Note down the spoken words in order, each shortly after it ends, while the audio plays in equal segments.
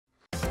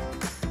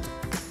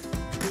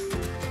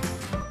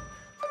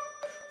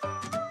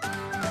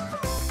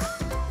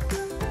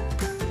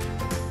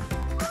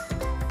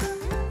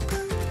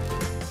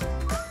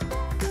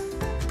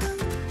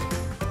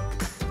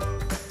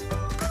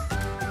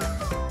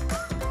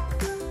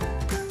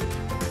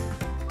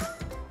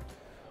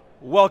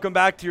Welcome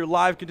back to your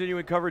live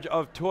continuing coverage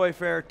of Toy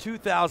Fair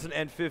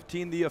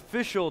 2015, the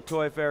official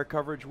Toy Fair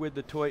coverage with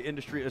the Toy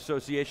Industry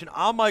Association.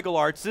 I'm Michael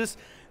Artsis.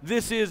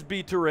 This is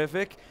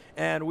BeTerrific,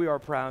 and we are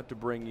proud to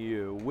bring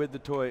you, with the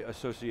Toy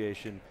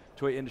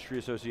Industry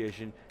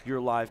Association, your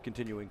live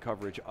continuing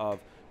coverage of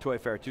Toy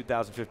Fair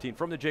 2015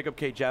 from the Jacob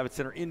K. Javits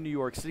Center in New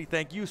York City.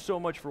 Thank you so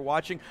much for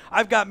watching.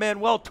 I've got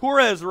Manuel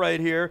Torres right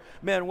here.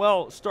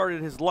 Manuel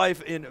started his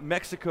life in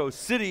Mexico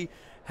City,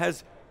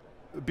 has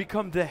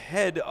become the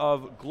head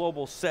of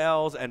global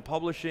sales and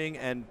publishing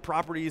and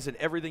properties and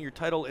everything. Your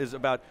title is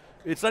about,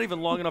 it's not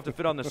even long enough to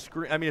fit on the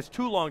screen. I mean, it's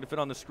too long to fit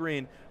on the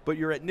screen, but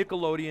you're at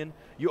Nickelodeon.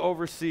 You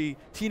oversee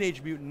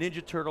Teenage Mutant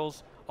Ninja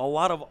Turtles, a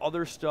lot of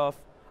other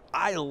stuff.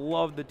 I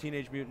love the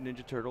Teenage Mutant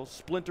Ninja Turtles.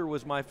 Splinter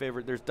was my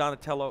favorite. There's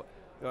Donatello.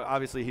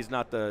 Obviously, he's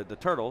not the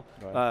turtle.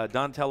 Right.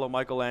 Donatello,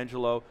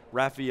 Michelangelo,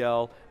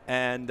 Raphael,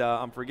 and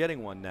I'm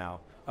forgetting one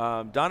now.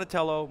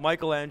 Donatello,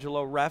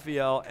 Michelangelo,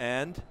 Raphael,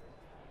 and?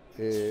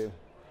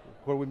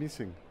 Who are we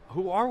missing?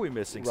 Who are we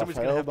missing?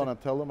 Raphael,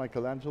 Donatello,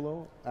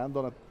 Michelangelo, and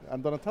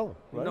Donatello,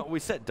 right? No,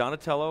 we said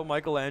Donatello,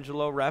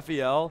 Michelangelo,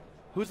 Raphael.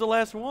 Who's the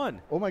last one?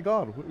 Oh my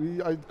God,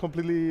 I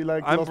completely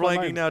like. I'm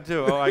blanking now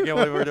too. Oh, I can't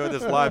believe we're doing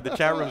this live. The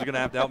chat room's going to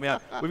have to help me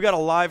out. We've got a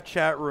live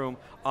chat room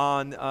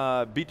on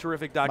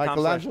BeTerrific.com.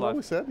 Michelangelo,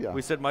 we said, yeah.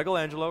 We said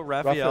Michelangelo,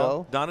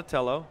 Raphael,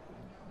 Donatello,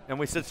 and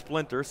we said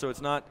Splinter. So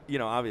it's not, you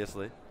know,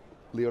 obviously.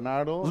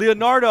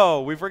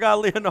 Leonardo, we forgot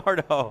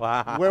Leonardo.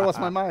 Where was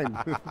my mind?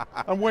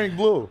 I'm wearing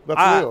blue.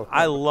 That's real.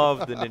 I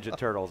love the Ninja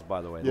Turtles,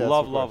 by the way. Yes,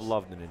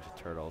 love the Ninja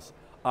Turtles.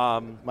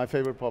 My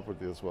favorite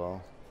property as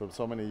well for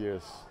so many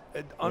years.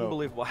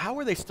 Unbelievable. How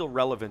are they still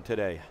relevant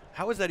today?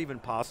 How is that even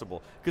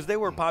possible? Because they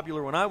were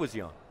popular when I was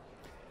young.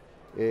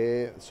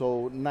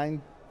 So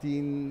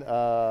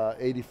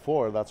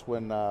 1984, that's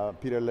when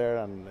Peter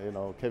Laird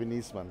and Kevin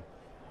Eastman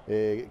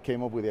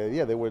came up with the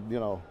idea. They were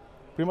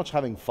pretty much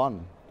having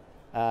fun.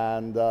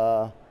 And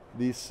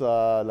these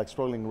like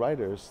struggling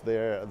writers,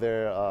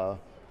 they're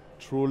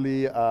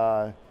truly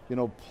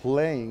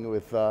playing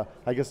with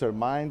I guess their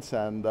minds,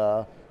 and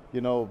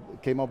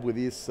came up with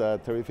these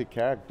terrific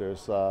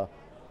characters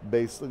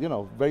based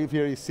very,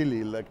 very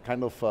silly, like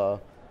kind of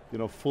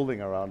fooling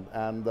around.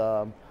 And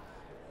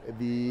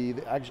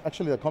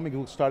actually the comic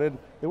book started,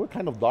 they were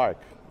kind of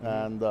dark,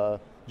 and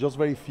just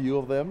very few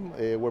of them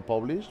were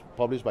published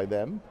by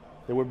them.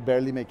 They were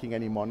barely making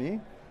any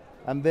money.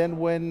 And then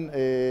when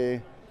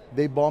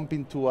they bump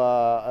into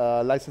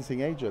a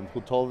licensing agent who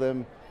told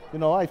them,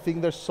 I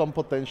think there's some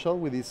potential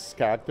with these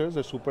characters.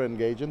 They're super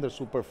engaging. They're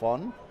super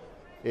fun.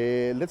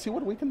 Let's see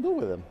what we can do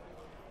with them.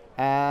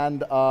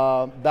 And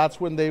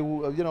that's when they,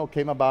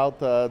 came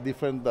about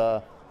different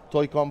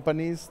toy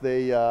companies.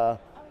 They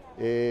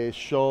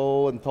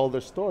show and told their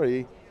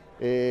story.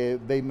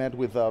 They met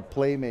with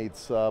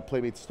Playmates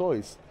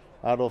Toys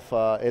out of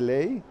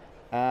LA,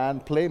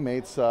 and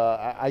Playmates,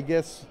 I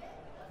guess,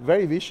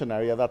 very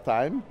visionary at that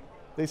time.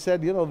 They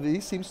said,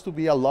 this seems to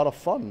be a lot of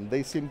fun.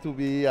 They seem to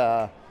be,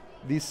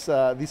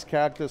 these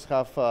characters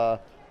have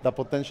the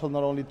potential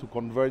not only to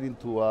convert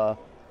into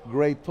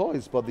great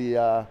toys, but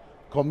the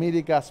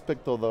comedic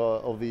aspect of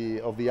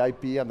the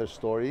IP and their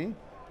story,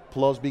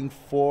 plus being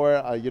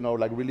four,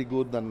 like really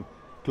good and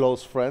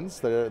close friends.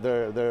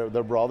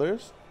 They're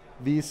brothers.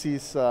 This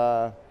is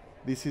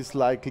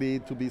likely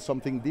to be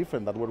something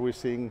different than what we're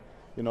seeing,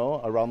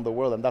 around the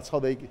world, and that's how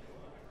they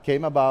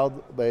came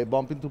about. They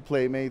bumped into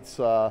Playmates.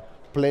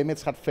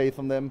 Playmates had faith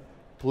on them.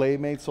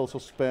 Playmates also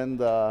spent,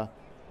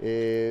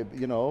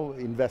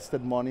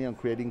 invested money on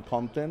creating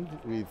content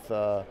with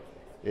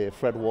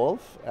Fred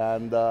Wolf,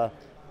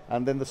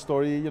 and then the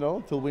story,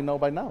 till we know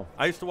by now.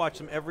 I used to watch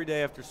them every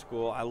day after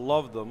school. I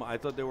loved them. I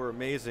thought they were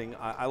amazing.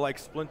 I like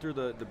Splinter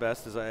the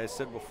best, as I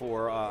said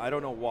before. I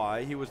don't know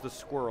why. He was the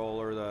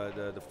squirrel or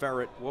the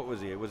ferret. What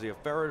was he? Was he a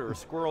ferret or a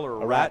squirrel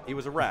or a rat? He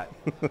was a rat.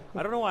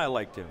 I don't know why I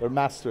liked him. Their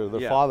master,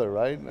 their father,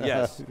 right?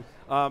 Yes.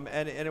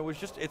 And it was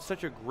just, it's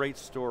such a great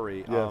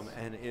story. Yes.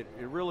 And it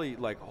really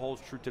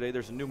holds true today.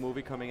 There's a new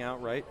movie coming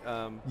out, right?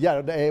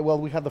 Yeah,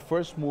 well, we had the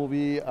first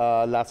movie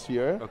last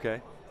year.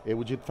 Okay.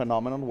 Which did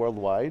phenomenal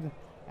worldwide.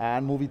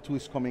 And movie 2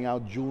 is coming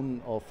out June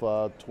of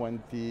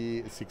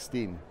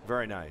 2016.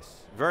 Very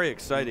nice. Very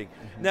exciting.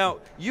 Now,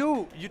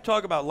 you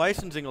talk about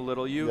licensing a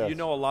little. You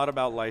know a lot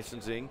about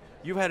licensing.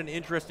 You've had an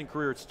interesting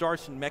career. It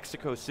starts in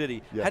Mexico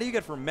City. Yes. How do you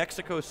get from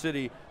Mexico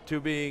City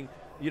to being,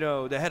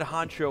 the head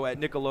honcho at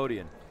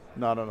Nickelodeon?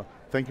 No.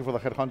 Thank you for the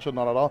head honcho,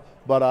 not at all.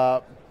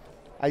 But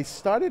I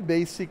started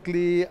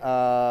basically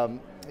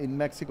in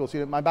Mexico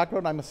City. My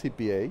background, I'm a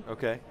CPA.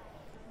 Okay.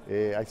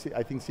 I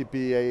think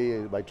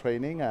CPA by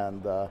training,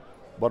 and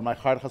but my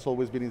heart has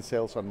always been in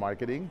sales and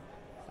marketing.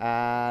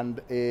 And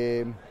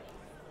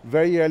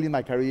very early in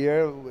my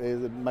career,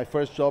 my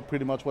first job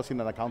pretty much was in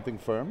an accounting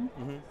firm,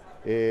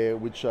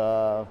 which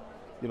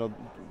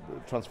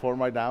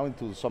transformed right now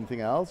into something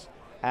else.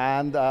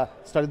 And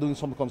started doing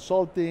some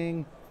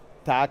consulting,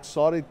 tax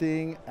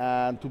auditing,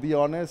 and to be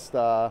honest,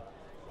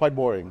 quite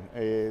boring.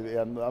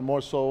 And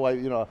more so,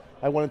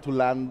 I wanted to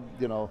land,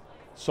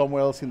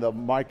 somewhere else in the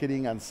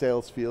marketing and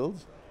sales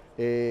fields.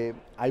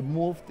 I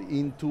moved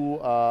into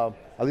a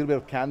little bit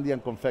of candy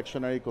and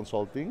confectionery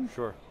consulting.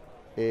 Sure.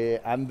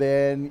 And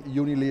then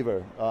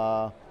Unilever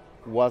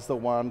was the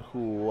one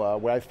who,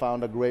 where I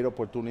found a great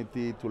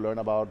opportunity to learn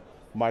about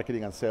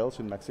marketing and sales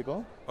in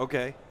Mexico.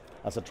 Okay.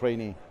 As a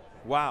trainee.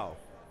 Wow.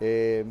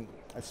 I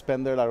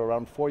spent there like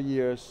around 4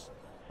 years,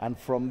 and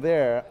from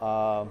there,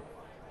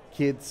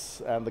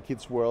 kids and the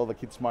kids world, the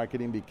kids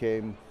marketing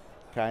became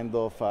kind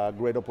of a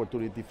great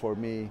opportunity for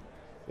me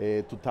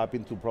to tap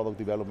into product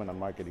development and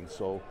marketing.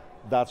 So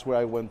that's where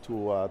I went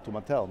to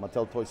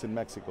Mattel Toys in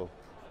Mexico,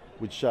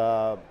 which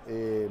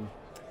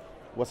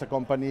was a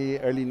company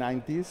early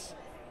 90s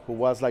who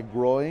was like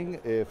growing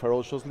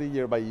ferociously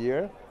year by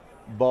year,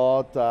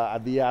 but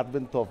at the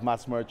advent of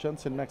mass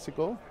merchants in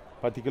Mexico,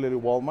 particularly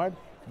Walmart,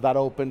 that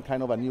opened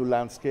kind of a new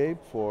landscape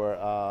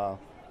for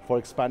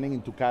expanding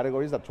into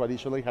categories that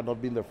traditionally had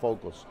not been their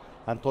focus,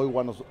 and toy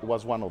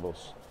was one of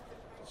those.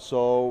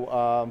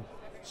 So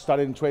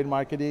started in trade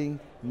marketing,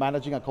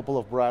 managing a couple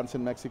of brands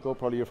in Mexico.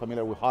 Probably you're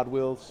familiar with Hot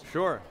Wheels.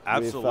 Sure,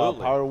 absolutely. With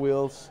Power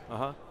Wheels.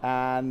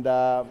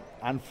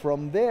 And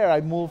from there,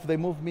 they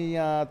moved me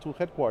to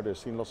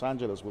headquarters in Los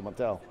Angeles with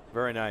Mattel.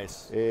 Very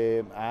nice.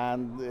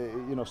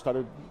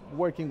 Started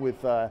working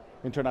with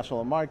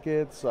international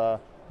markets,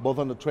 both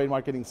on the trade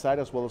marketing side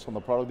as well as on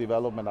the product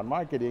development and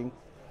marketing.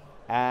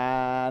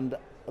 And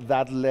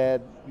that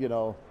led,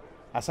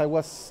 as I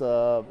was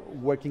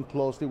working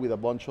closely with a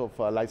bunch of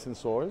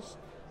licensors,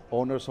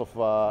 owners of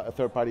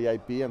third-party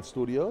IP and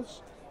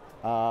studios,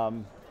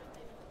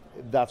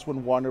 that's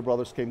when Warner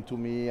Brothers came to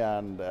me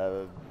and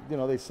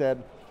they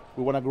said,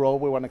 we want to grow,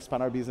 we want to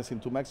expand our business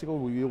into Mexico,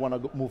 we want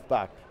to move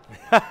back.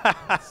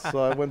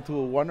 So I went to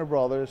Warner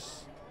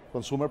Brothers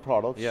Consumer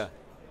Products,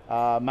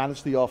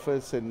 managed the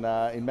office in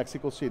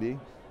Mexico City,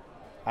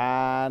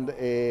 and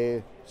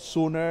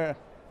sooner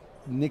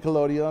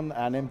Nickelodeon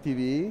and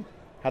MTV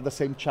had the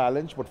same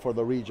challenge, but for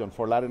the region,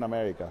 for Latin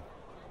America.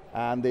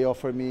 And they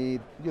offered me,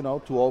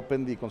 to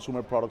open the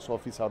consumer products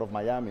office out of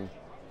Miami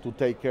to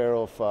take care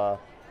of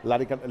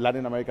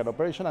Latin American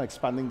operation and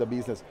expanding the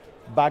business.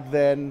 Back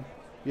then,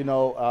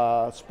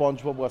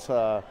 SpongeBob was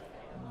a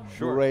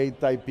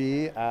great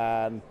IP,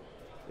 and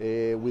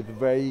with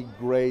very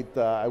great,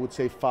 I would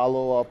say,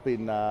 follow-up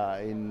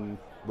in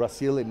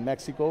Brazil, in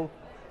Mexico,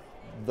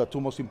 the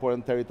two most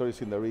important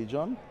territories in the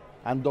region.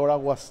 And Dora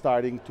was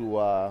starting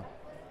to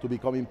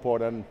become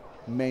important,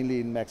 mainly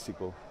in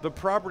Mexico. The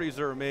properties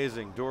are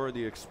amazing. Dora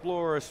the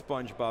Explorer,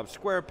 SpongeBob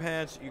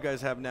SquarePants. You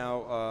guys have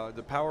now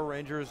the Power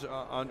Rangers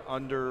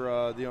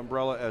under the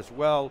umbrella as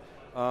well.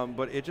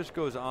 But it just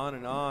goes on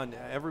and on.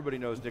 Everybody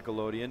knows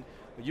Nickelodeon.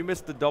 You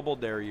missed the Double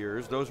Dare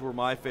years. Those were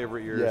my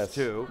favorite years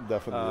too.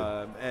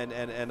 Definitely.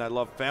 And I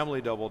love Family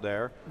Double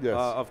Dare. Yes.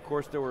 Of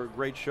course, there were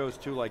great shows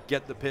too, like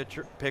Get the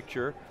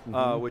Picture,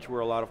 which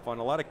were a lot of fun.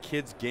 A lot of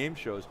kids game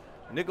shows.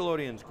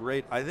 Nickelodeon's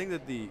great. I think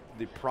that the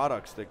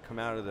products that come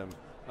out of them,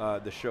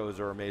 the shows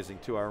are amazing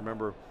too. I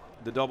remember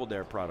the Double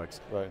Dare products.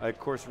 Right. I of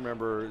course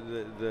remember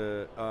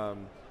the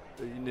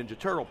Ninja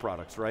Turtle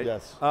products, right?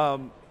 Yes.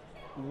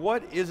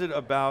 What is it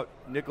about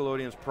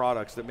Nickelodeon's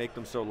products that make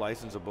them so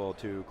licensable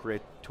to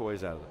create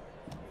toys out of them?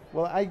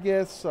 Well, I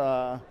guess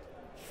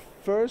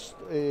first,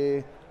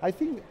 I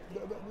think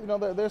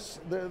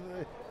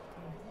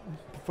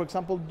for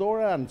example,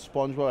 Dora and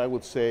SpongeBob, I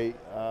would say,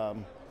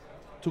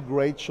 two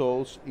great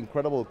shows,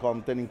 incredible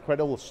content,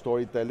 incredible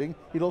storytelling.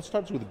 It all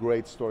starts with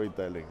great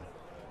storytelling.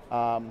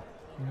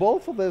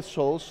 Both of those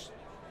shows,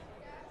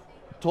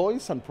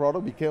 toys and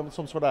product, became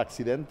some sort of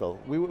accidental.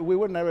 We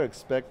were never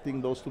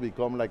expecting those to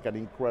become like an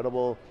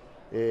incredible,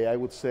 I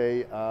would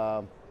say,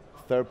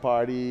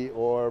 third-party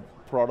or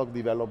product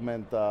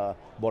development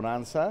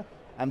bonanza.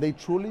 And they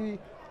truly,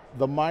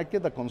 the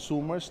market, the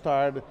consumers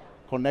started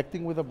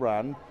connecting with the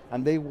brand,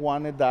 and they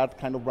wanted that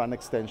kind of brand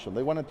extension.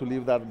 They wanted to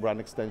leave that brand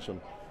extension.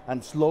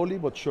 And slowly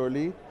but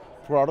surely,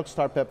 products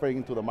start peppering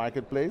into the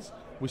marketplace.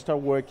 We start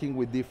working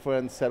with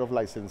different set of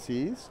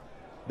licensees.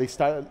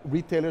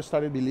 Retailers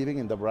started believing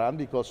in the brand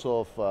because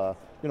of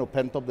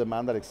pent-up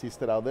demand that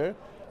existed out there,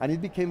 and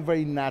it became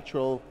very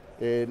natural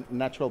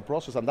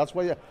process. And that's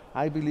why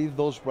I believe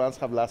those brands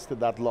have lasted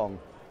that long,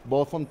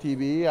 both on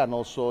TV and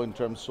also in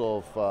terms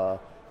of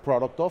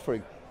product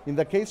offering. In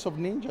the case of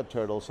Ninja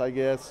Turtles, I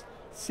guess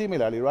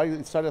similarly, right?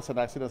 It started as an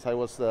accident, as I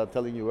was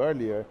telling you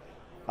earlier.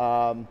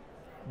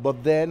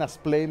 But then as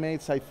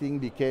Playmates, I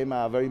think, became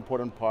a very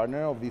important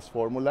partner of this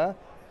formula.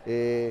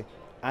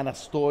 And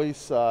as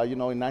toys, in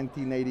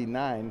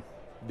 1989,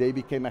 they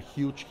became a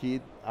huge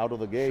hit out of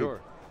the gate. Sure.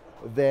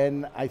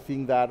 Then I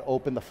think that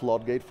opened the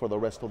floodgate for the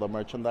rest of the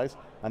merchandise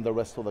and the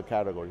rest of the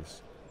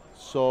categories.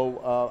 So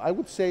I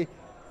would say,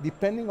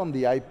 depending on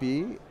the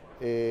IP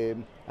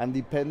and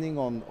depending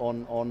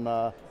on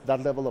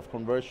that level of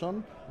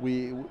conversion,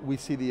 we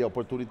see the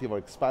opportunity for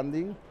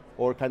expanding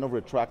or kind of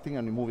retracting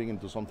and moving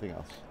into something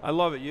else. I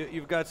love it.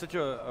 You've got such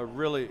a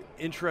really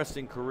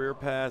interesting career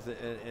path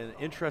and an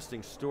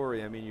interesting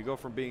story. I mean, you go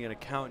from being an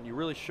accountant, you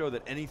really show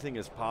that anything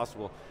is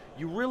possible.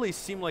 You really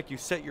seem like you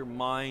set your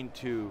mind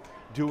to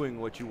doing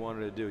what you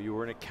wanted to do. You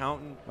were an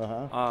accountant,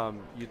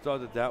 you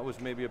thought that that was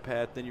maybe a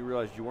path, then you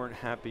realized you weren't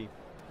happy,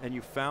 and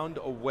you found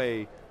a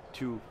way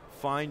to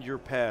find your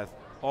path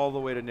all the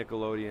way to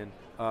Nickelodeon.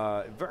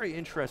 Very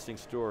interesting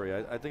story.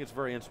 I think it's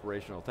very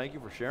inspirational. Thank you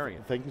for sharing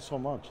it. Thank you so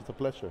much. It's a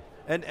pleasure.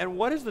 And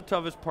what is the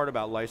toughest part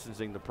about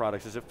licensing the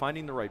products? Is it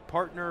finding the right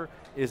partner?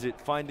 Is it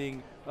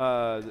finding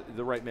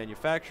the right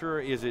manufacturer?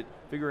 Is it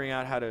figuring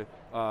out how to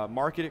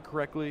market it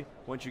correctly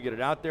once you get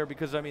it out there?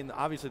 Because, I mean,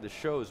 obviously the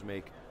shows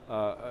make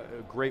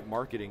great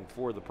marketing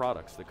for the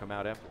products that come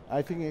out after.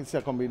 I think it's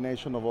a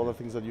combination of all the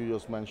things that you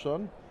just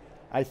mentioned.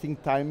 I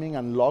think timing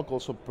and luck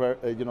also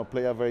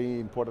play a very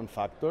important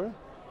factor.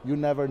 You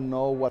never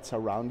know what's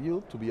around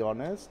you, to be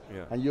honest,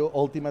 and you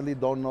ultimately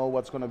don't know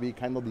what's going to be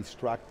kind of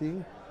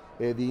distracting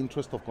the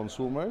interest of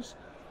consumers.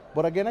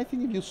 But again, I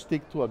think if you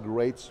stick to a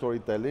great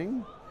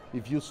storytelling,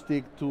 if you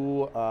stick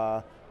to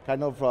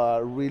kind of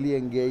really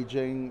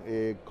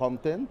engaging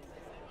content,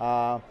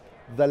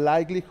 the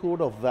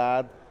likelihood of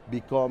that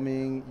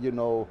becoming,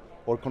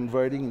 or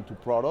converting into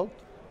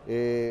product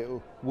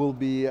will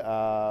be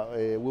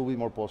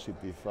more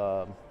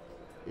positive.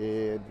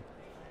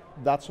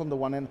 That's on the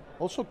one end.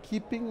 Also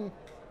keeping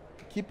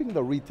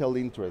the retail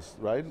interest,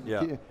 right?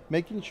 Yeah.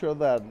 Making sure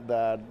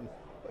that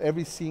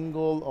every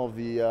single of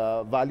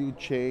the value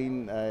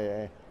chain,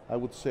 I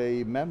would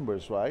say,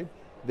 members, right?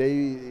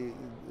 They,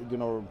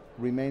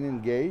 remain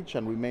engaged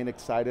and remain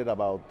excited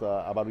about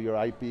your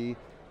IP.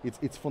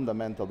 It's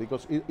fundamental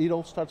because it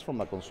all starts from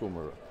the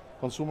consumer.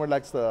 Consumer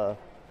likes the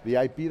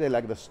IP. They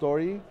like the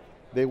story.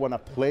 They want to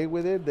play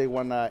with it. They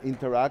want to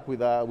interact with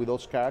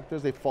those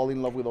characters. They fall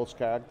in love with those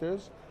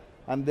characters.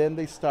 And then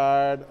they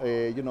start,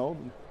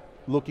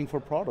 looking for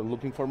product,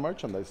 looking for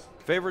merchandise.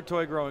 Favorite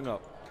toy growing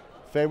up?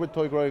 Favorite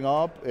toy growing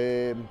up?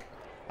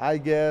 I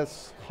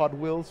guess Hot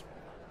Wheels.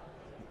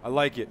 I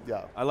like it.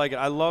 Yeah. I like it.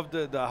 I loved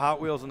the Hot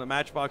Wheels and the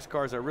Matchbox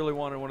cars. I really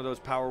wanted one of those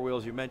Power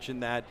Wheels. You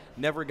mentioned that.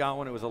 Never got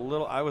one. I was a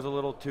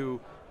little too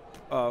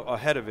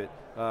ahead of it.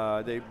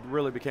 They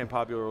really became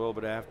popular a little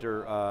bit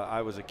after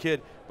I was a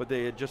kid, but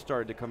they had just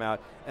started to come out.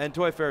 And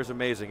Toy Fair is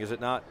amazing, is it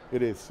not?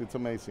 It is. It's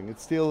amazing.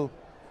 It's still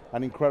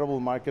an incredible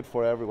market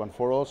for everyone,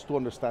 for us to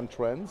understand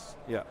trends,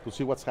 to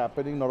see what's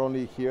happening, not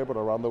only here, but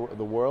around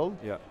the world,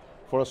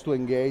 for us to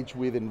engage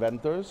with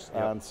inventors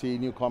and see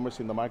newcomers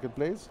in the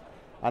marketplace,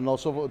 and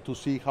also to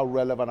see how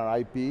relevant our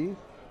IP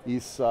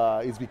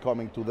is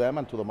becoming to them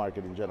and to the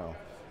market in general.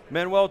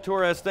 Manuel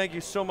Torres, thank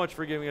you so much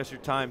for giving us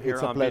your time here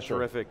on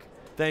BeTerrific.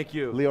 Thank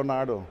you.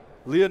 Leonardo.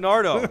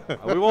 Leonardo.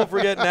 We won't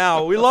forget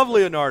now. We love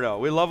Leonardo.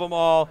 We love them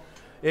all.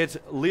 It's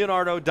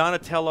Leonardo,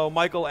 Donatello,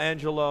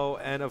 Michelangelo,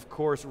 and of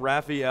course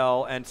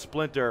Raphael and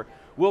Splinter.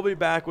 We'll be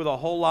back with a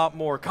whole lot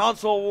more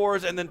Console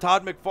Wars and then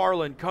Todd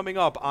McFarlane coming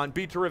up on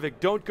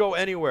BeTerrific. Don't go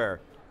anywhere.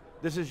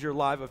 This is your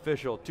live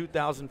official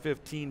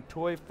 2015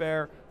 Toy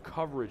Fair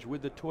coverage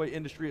with the Toy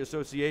Industry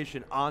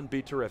Association on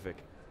BeTerrific.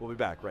 We'll be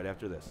back right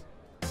after this.